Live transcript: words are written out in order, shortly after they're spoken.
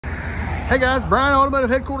Hey guys, Brian, Automotive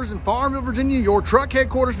Headquarters in Farmville, Virginia, your truck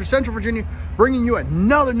headquarters for Central Virginia, bringing you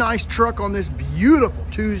another nice truck on this beautiful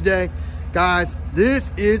Tuesday. Guys,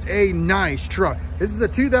 this is a nice truck. This is a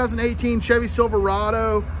 2018 Chevy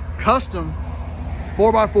Silverado custom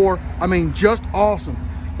 4x4. I mean, just awesome.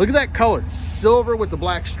 Look at that color, silver with the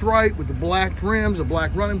black stripe, with the black rims, the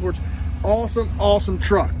black running boards. Awesome, awesome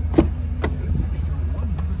truck.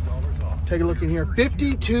 Take a look in here,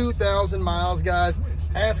 52,000 miles, guys.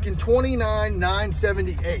 Asking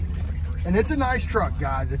 $29,978, and it's a nice truck,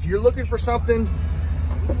 guys. If you're looking for something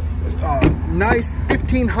nice,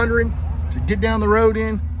 1,500 to get down the road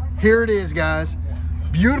in, here it is, guys.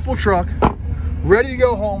 Beautiful truck, ready to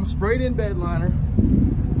go home, sprayed in bed liner.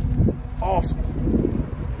 Awesome.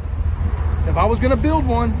 If I was going to build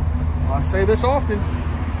one, I say this often,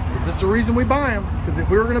 this is the reason we buy them, because if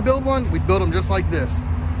we were going to build one, we'd build them just like this.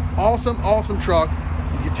 Awesome, awesome truck.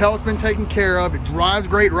 You can tell it's been taken care of. It drives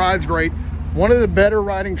great, rides great. One of the better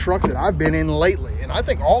riding trucks that I've been in lately. And I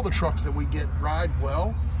think all the trucks that we get ride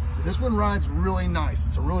well. But this one rides really nice.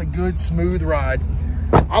 It's a really good, smooth ride.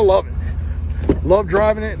 I love it. Love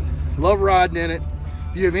driving it. Love riding in it.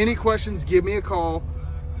 If you have any questions, give me a call.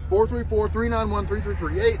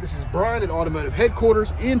 434-391-3338. This is Brian at Automotive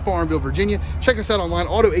Headquarters in Farmville, Virginia. Check us out online,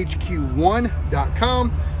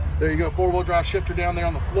 autohq1.com. There you go, four-wheel drive shifter down there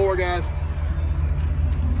on the floor, guys.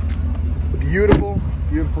 Beautiful,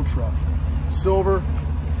 beautiful truck. Silver,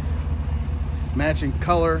 matching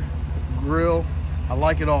color, grille. I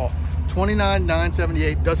like it all.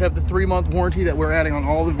 $29,978. Does have the 3-month warranty that we're adding on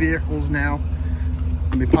all the vehicles now.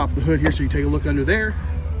 Let me pop the hood here so you take a look under there.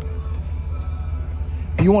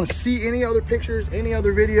 If you want to see any other pictures, any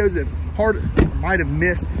other videos that might have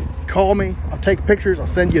missed, call me. I'll take pictures. I'll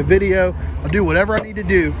send you a video. I'll do whatever I need to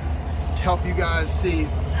do to help you guys see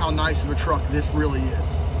how nice of a truck this really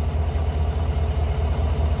is.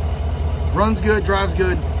 Runs good, drives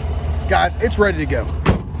good. Guys, it's ready to go.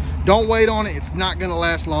 Don't wait on it. It's not going to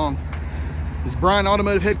last long. This is Brian,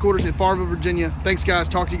 Automotive Headquarters in Farmville, Virginia. Thanks, guys.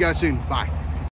 Talk to you guys soon. Bye.